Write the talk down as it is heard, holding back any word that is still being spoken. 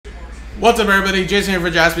What's up, everybody? Jason here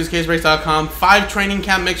for JaspysCaseBreaks.com. 5 training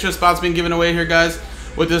camp mixture spots being given away here, guys,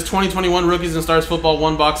 with this 2021 Rookies and Stars Football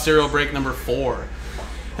 1-box serial break number 4.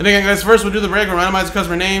 And again, guys, first we'll do the break. We'll randomize the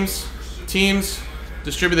customer names, teams,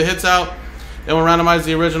 distribute the hits out. Then we'll randomize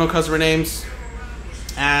the original customer names,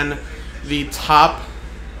 and the top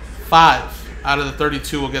 5 out of the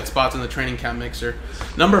 32 will get spots in the training camp mixer.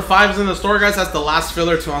 Number 5 is in the store, guys. That's the last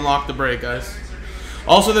filler to unlock the break, guys.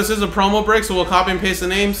 Also, this is a promo break, so we'll copy and paste the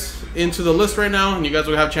names into the list right now, and you guys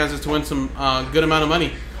will have chances to win some good amount of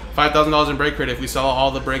money. $5,000 in break credit if we sell all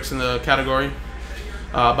the breaks in the category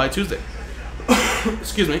by Tuesday.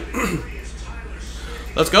 Excuse me.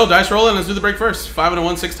 Let's go. Dice rolling. Let's do the break first. 5 and a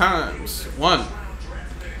 1 6 times. 1,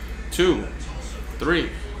 2, 3,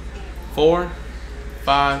 4,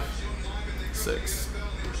 5, 6.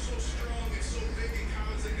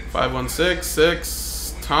 5 1 6 6.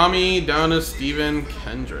 Tommy down to Steven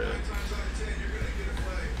Kendrick.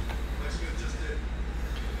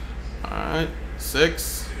 Alright,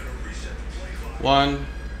 6, 1,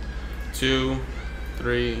 2,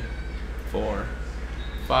 3, 4,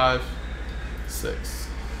 5, 6.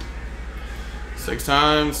 6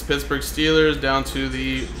 times. Pittsburgh Steelers down to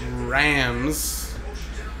the Rams.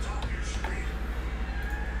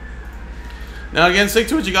 Now again, stick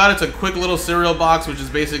to what you got. It's a quick little cereal box, which is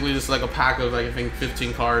basically just like a pack of, like, I think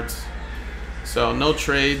 15 cards. So no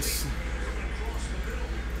trades.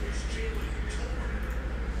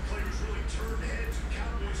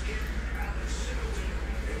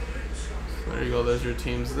 So there you go. There's your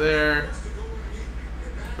teams there.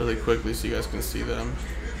 Really quickly so you guys can see them.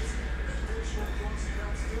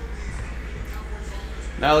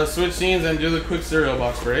 Now let's switch scenes and do the quick cereal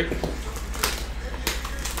box break.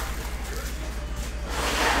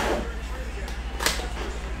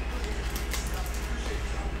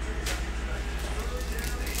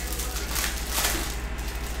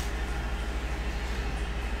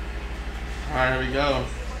 Alright, here we go.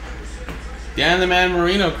 Dan the Man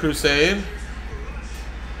Marino Crusade.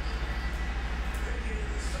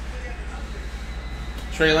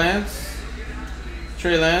 Trey Lance.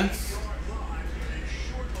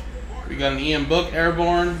 We got an Ian Book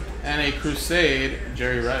Airborne and a Crusade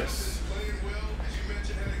Jerry Rice.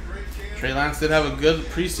 Trey Lance did have a good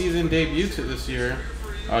preseason debut to this year.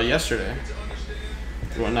 Yesterday.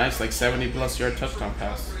 Threw a nice, like, 70+ yard touchdown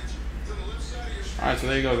pass. Alright, so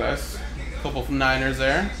there you go, guys. Couple from Niners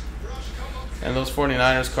there, and those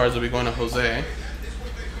 49ers cards will be going to Jose.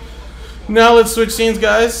 Now let's switch scenes,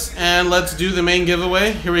 guys, and let's do the main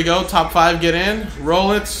giveaway. Here we go. Top 5 get in,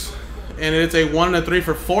 roll it, and it's a 1 and a 3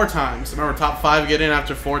 for 4 times. Remember, top 5 get in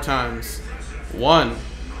after 4 times. 1,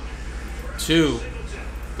 2,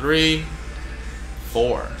 3,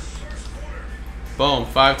 4. Boom.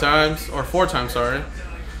 5 times, or 4 times, sorry.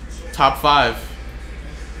 Top 5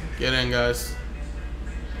 get in, guys.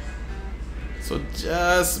 So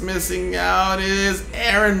just missing out is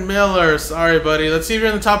Aaron Miller. Sorry, buddy. Let's see if you're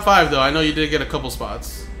in the top 5, though. I know you did get a couple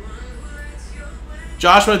spots.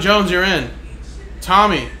 Joshua Jones, you're in.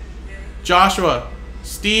 Tommy, Joshua,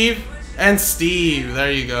 Steve, and Steve. There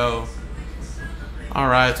you go. All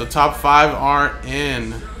right, so top 5 are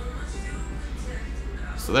in.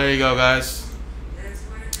 So there you go, guys.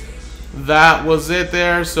 That was it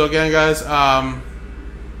there. So again, guys, top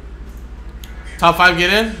 5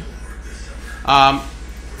 get in.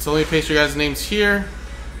 So let me paste your guys' names here.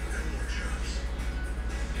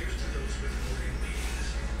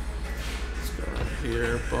 Let's go right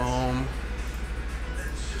here, boom.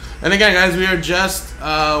 And again, guys, we are just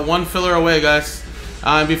 1 filler away, guys.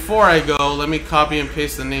 And before I go, let me copy and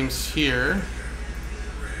paste the names here.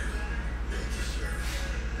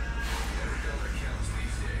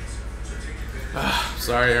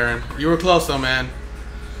 Sorry, Aaron. You were close, though, man.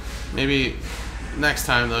 Maybe next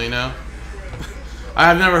time, though, you know?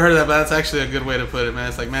 I've never heard of that, but that's actually a good way to put it, man.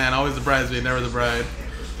 It's like, man, always the bridesmaid, never the bride.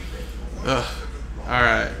 Ugh.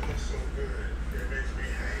 Alright.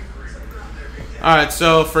 Alright,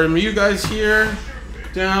 so from you guys here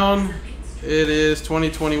down, it is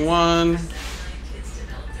 2021.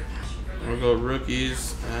 We'll go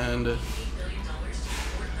rookies and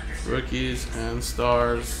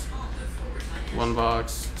stars. 1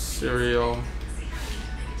 box, cereal,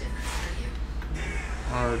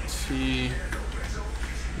 RT.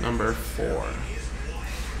 Number 4.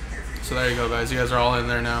 So there you go, guys. You guys are all in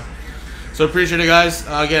there now. So appreciate it, guys.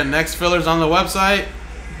 Again, next filler's on the website.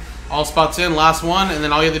 All spots in, last one, and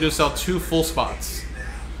then all you have to do is sell 2 full spots.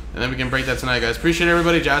 And then we can break that tonight, guys. Appreciate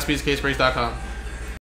everybody. JaspysCaseBreaks.com.